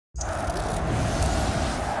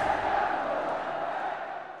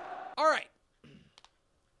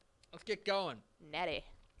get going. Netty.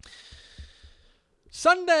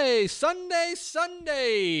 Sunday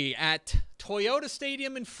at Toyota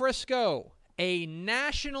Stadium in Frisco. A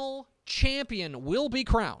national champion will be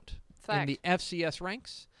crowned in the FCS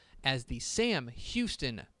ranks as the Sam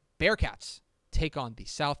Houston Bearcats take on the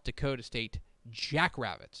South Dakota State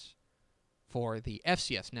Jackrabbits for the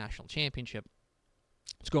FCS National Championship.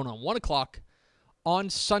 It's going on 1 o'clock on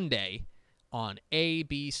Sunday on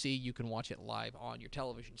ABC. You can watch it live on your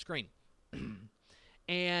television screen.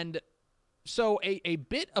 And so a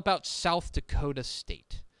bit about South Dakota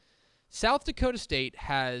State. South Dakota State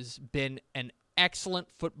has been an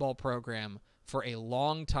excellent football program for a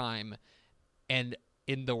long time and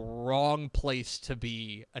in the wrong place to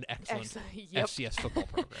be an excellent FCS football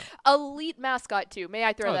program. Elite mascot, too. May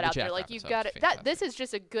I throw that out there? Like, you've got it. This is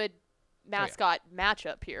just a good mascot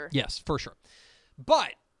matchup here. Yes, for sure.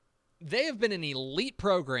 But they have been an elite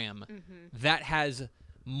program that has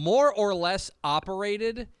more or less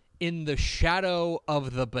operated in the shadow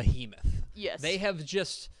of the behemoth. Yes. They have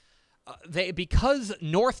just because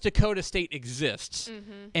North Dakota State exists,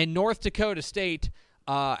 and North Dakota State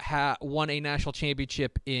won a national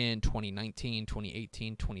championship in 2019,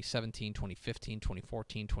 2018, 2017, 2015,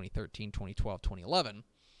 2014, 2013, 2012, 2011.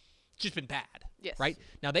 It's just been bad. Yes. Right?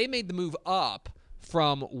 Now, they made the move up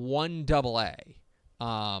from 1AA.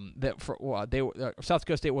 South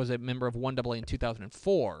Dakota State was a member of 1AA in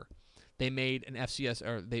 2004. They made an FCS,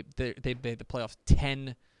 or they made the playoffs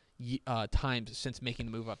 10 times since making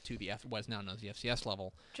the move up to what is now known as the FCS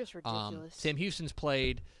level. Just ridiculous. Sam Houston's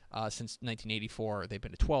played since 1984. They've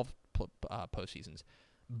been to 12 postseasons.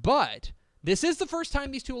 But this is the first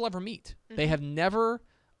time these two will ever meet. They have never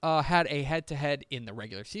had a head-to-head in the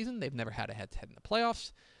regular season. They've never had a head-to-head in the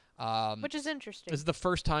playoffs. Which is interesting. This is the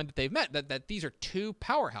first time that they've met. That these are two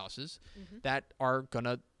powerhouses that are going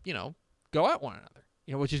to, go at one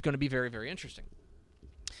another, which is going to be very, very interesting.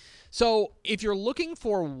 So if you're looking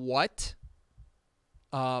for what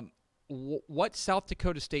South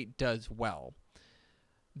Dakota State does well,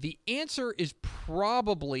 the answer is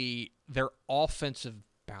probably their offensive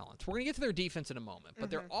balance. We're going to get to their defense in a moment, but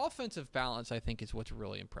their offensive balance, I think, is what's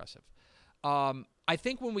really impressive. I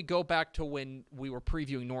think when we go back to when we were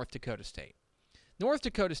previewing North Dakota State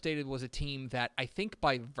was a team that I think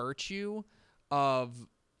by virtue of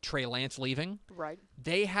Trey Lance leaving, right,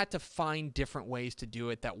 they had to find different ways to do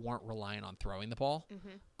it that weren't relying on throwing the ball.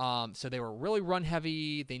 So they were really run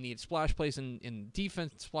heavy. They needed splash plays in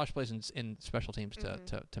defense, splash plays in special teams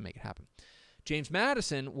to make it happen. James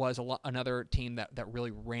Madison was another team that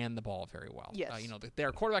really ran the ball very well. Yes.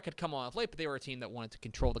 Their quarterback had come on late, but they were a team that wanted to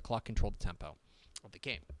control the clock, control the tempo of the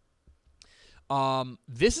game.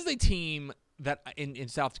 This is a team that in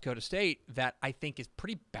South Dakota State that I think is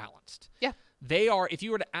pretty balanced. Yeah. They are, if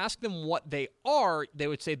you were to ask them what they are, they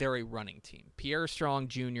would say they're a running team. Pierre Strong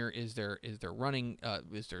Jr. is their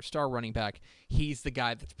star running back. He's the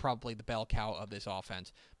guy that's probably the bell cow of this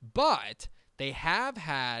offense. But they have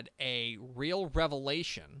had a real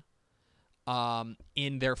revelation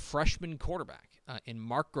in their freshman quarterback, in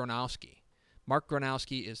Mark Gronowski. Mark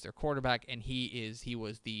Gronowski is their quarterback, and he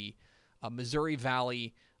was the Missouri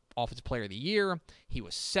Valley Offensive Player of the Year. He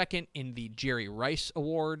was second in the Jerry Rice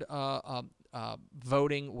Award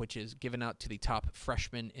voting, which is given out to the top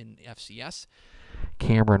freshman in FCS.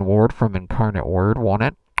 Cameron Ward from Incarnate Word won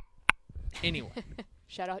it. Anyway.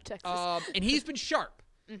 Shout out Texas. And he's been sharp.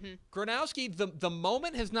 Gronowski, the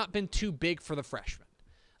moment has not been too big for the freshman.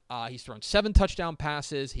 He's thrown 7 touchdown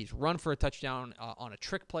passes. He's run for a touchdown on a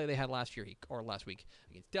trick play they had last week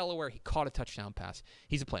against Delaware. He caught a touchdown pass.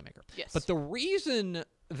 He's a playmaker. Yes. But the reason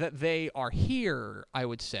that they are here, I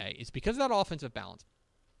would say, is because of that offensive balance.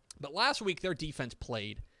 But last week, their defense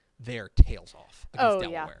played their tails off against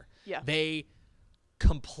Delaware. Yeah. They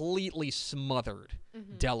completely smothered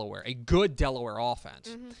Delaware, a good Delaware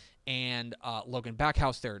offense. And Logan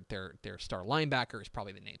Backhouse, their star linebacker, is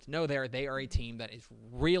probably the name to know there. They are a team that is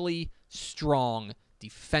really strong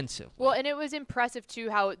defensively. Well, and it was impressive, too,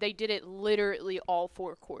 how they did it literally all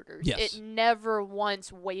 4 quarters. Yes. It never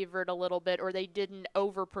once wavered a little bit, or they didn't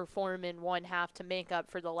overperform in one half to make up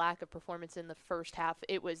for the lack of performance in the first half.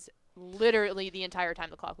 It was literally the entire time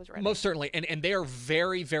the clock was running. Most certainly. And they are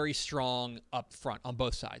very, very strong up front on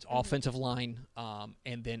both sides. Offensive line,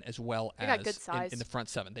 and then as well they as got good size. In the front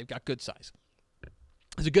 7. They've got good size.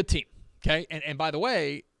 It's a good team. Okay? And by the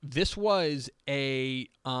way, this was a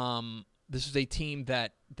team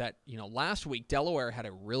that last week Delaware had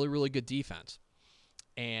a really, really good defense.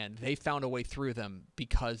 And they found a way through them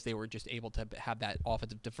because they were just able to have that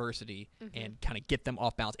offensive diversity and kind of get them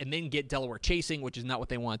off balance, and then get Delaware chasing, which is not what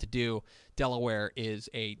they wanted to do. Delaware is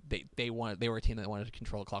they were a team that wanted to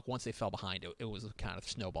control the clock. Once they fell behind, it was a kind of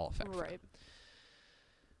snowball effect. Right.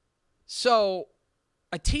 So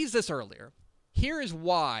I teased this earlier. Here is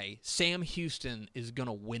why Sam Houston is going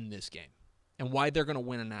to win this game and why they're going to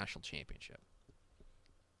win a national championship.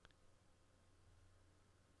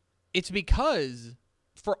 It's because,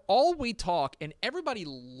 for all we talk, and everybody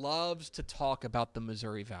loves to talk about the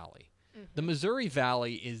Missouri Valley. The Missouri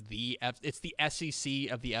Valley is it's the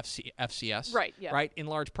SEC of the FCS. Right, yeah. Right? In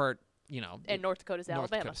large part, and North Dakota's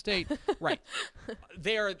Alabama. Dakota State. Right.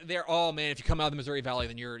 They're oh man, if you come out of the Missouri Valley,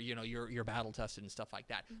 then you're battle tested and stuff like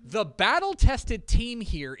that. The battle tested team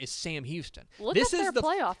here is Sam Houston. Look at their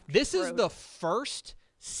playoff. This is the first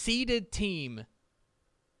seeded team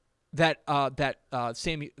that South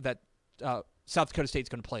Dakota State's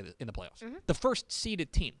going to play in the playoffs. The first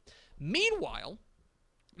seeded team. Meanwhile,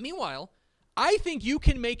 I think you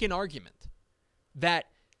can make an argument that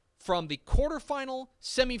from the quarterfinal,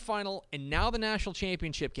 semifinal, and now the national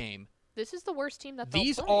championship game, this is the worst team that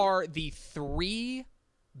these they'll play. are the three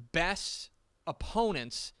best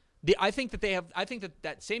opponents. I think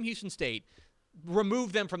that Sam Houston State,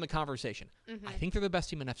 remove them from the conversation. I think they're the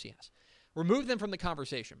best team in FCS. Remove them from the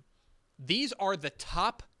conversation. These are the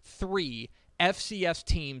top three FCS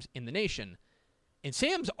teams in the nation, and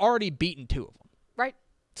Sam's already beaten two of them. Right.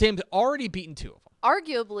 Sam's already beaten two of them.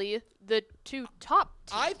 Arguably, the two top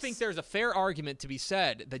teams. I think there's a fair argument to be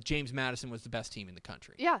said that James Madison was the best team in the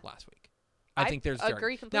country last week. I think there's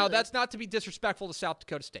agree completely. Now, that's not to be disrespectful to South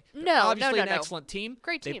Dakota State. No, obviously no. an excellent team.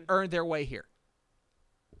 Great team. They've earned their way here.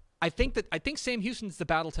 I think Sam Houston's the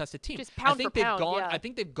battle-tested team. Just pound for pound, I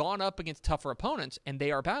think they've gone up against tougher opponents, and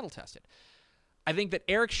they are battle-tested. I think that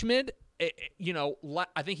Eric Schmid, I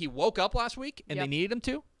think he woke up last week, and they needed him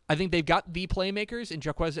to. I think they've got the playmakers in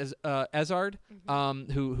Jaquez Ezard,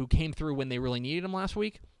 who came through when they really needed him last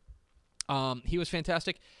week. He was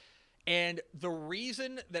fantastic. And the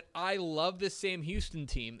reason that I love this Sam Houston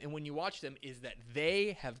team, and when you watch them, is that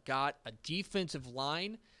they have got a defensive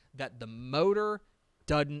line that the motor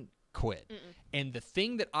doesn't quit. And the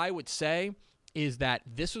thing that I would say is that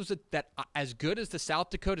this was as good as the South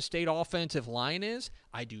Dakota State offensive line is,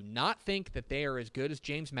 I do not think that they are as good as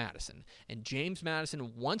James Madison. And James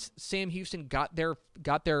Madison, once Sam Houston got their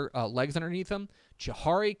legs underneath them,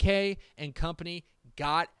 Jahari K and company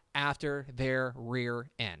got after their rear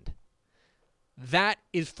end. That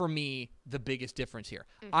is, for me, the biggest difference here.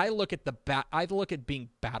 I look at being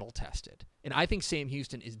battle tested, and I think Sam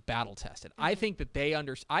Houston is battle tested. I think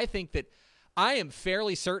that I am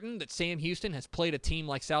fairly certain that Sam Houston has played a team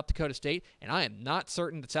like South Dakota State, and I am not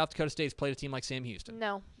certain that South Dakota State has played a team like Sam Houston.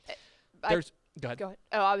 No. Go ahead. Go ahead.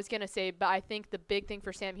 Oh, I was going to say, but I think the big thing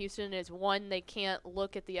for Sam Houston is, one, they can't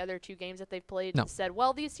look at the other two games that they've played and said,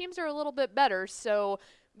 well, these teams are a little bit better, so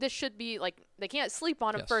this should be, they can't sleep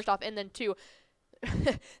on them first off, and then two,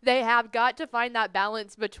 they have got to find that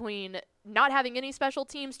balance between not having any special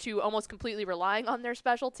teams to almost completely relying on their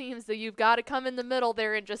special teams. So you've got to come in the middle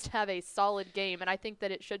there and just have a solid game. And I think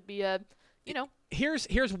that it should be Here's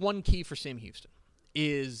one key for Sam Houston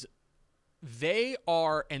is they've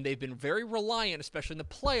been very reliant, especially in the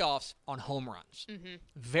playoffs, on home runs.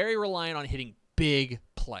 Very reliant on hitting big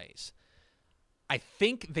plays. I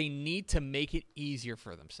think they need to make it easier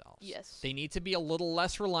for themselves. Yes. They need to be a little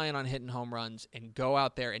less reliant on hitting home runs and go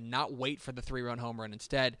out there and not wait for the 3-run home run.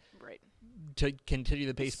 Instead, to continue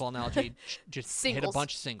the baseball analogy, just hit a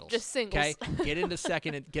bunch of singles. Just singles. Okay? Get into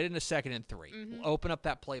second and three. Open up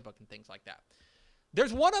that playbook and things like that.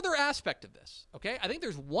 There's one other aspect of this, okay? I think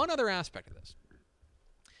there's one other aspect of this.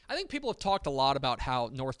 I think people have talked a lot about how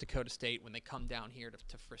North Dakota State, when they come down here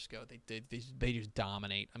to Frisco, they just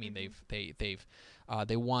dominate. I mean, they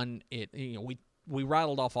won it. We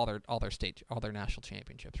rattled off all their national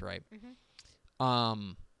championships, right?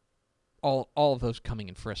 All of those coming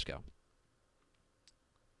in Frisco.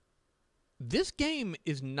 This game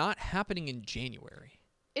is not happening in January.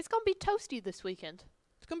 It's gonna be toasty this weekend.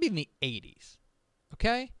 It's gonna be in the 80s,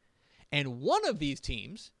 okay? And one of these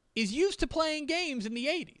teams is used to playing games in the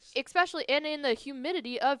 80s. Especially, and in the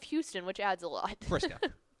humidity of Houston, which adds a lot. Frisco.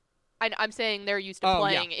 I'm saying they're used to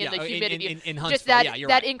playing in the humidity. In Huntsville. Just that, you're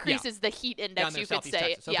that right. increases the heat index, you could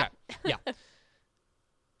say. Texas. Okay. Yeah.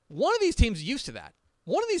 One of these teams is used to that.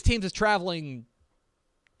 One of these teams is traveling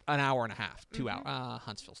an hour and a half, 2 hours.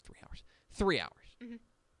 Huntsville's 3 hours. 3 hours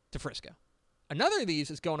to Frisco. Another of these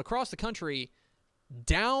is going across the country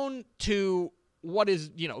down to what is,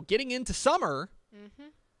 getting into summer.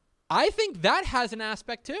 I think that has an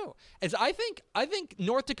aspect too. As I think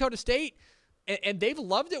North Dakota State, and they've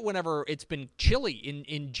loved it whenever it's been chilly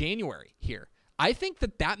in January here. I think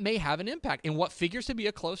that may have an impact in what figures to be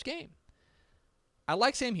a close game. I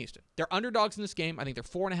like Sam Houston. They're underdogs in this game. I think they're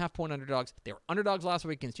 4.5-point underdogs. They were underdogs last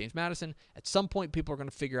week against James Madison. At some point, people are going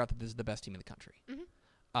to figure out that this is the best team in the country.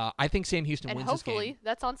 Mm-hmm. I think Sam Houston wins this game. And hopefully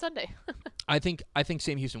that's on Sunday. I think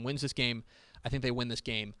Sam Houston wins this game. I think they win this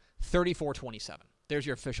game 34-27. There's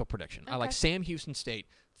your official prediction. Okay. I like Sam Houston State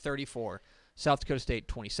 34, South Dakota State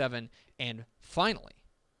 27, and finally,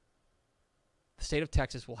 the state of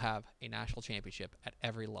Texas will have a national championship at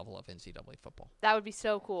every level of NCAA football. That would be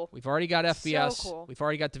so cool. We've already got FBS. So cool. We've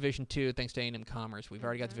already got Division II thanks to A&M Commerce. We've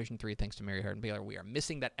already got Division III thanks to Mary Hardin Baylor. We are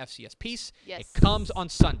missing that FCS piece. Yes. It comes on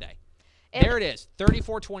Sunday. And there it is.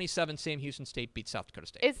 34-27, Sam Houston State beats South Dakota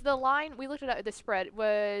State. Is the line, we looked at the spread, it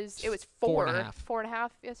was 4.5. 4.5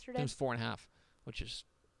 yesterday? It was 4.5, which is,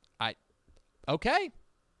 okay.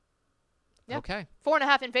 Yeah. Okay.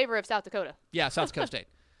 4.5 in favor of South Dakota. Yeah, South Dakota State.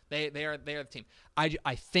 They are the team.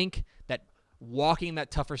 I think that walking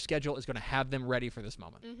that tougher schedule is going to have them ready for this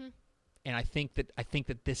moment. Mm-hmm. And I think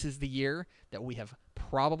that this is the year that we have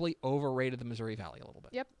probably overrated the Missouri Valley a little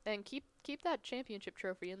bit. Yep, and keep that championship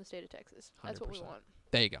trophy in the state of Texas. That's 100%. What we want.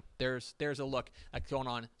 There you go. There's a look that's going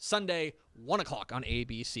on Sunday, 1 o'clock on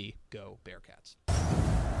ABC. Go Bearcats.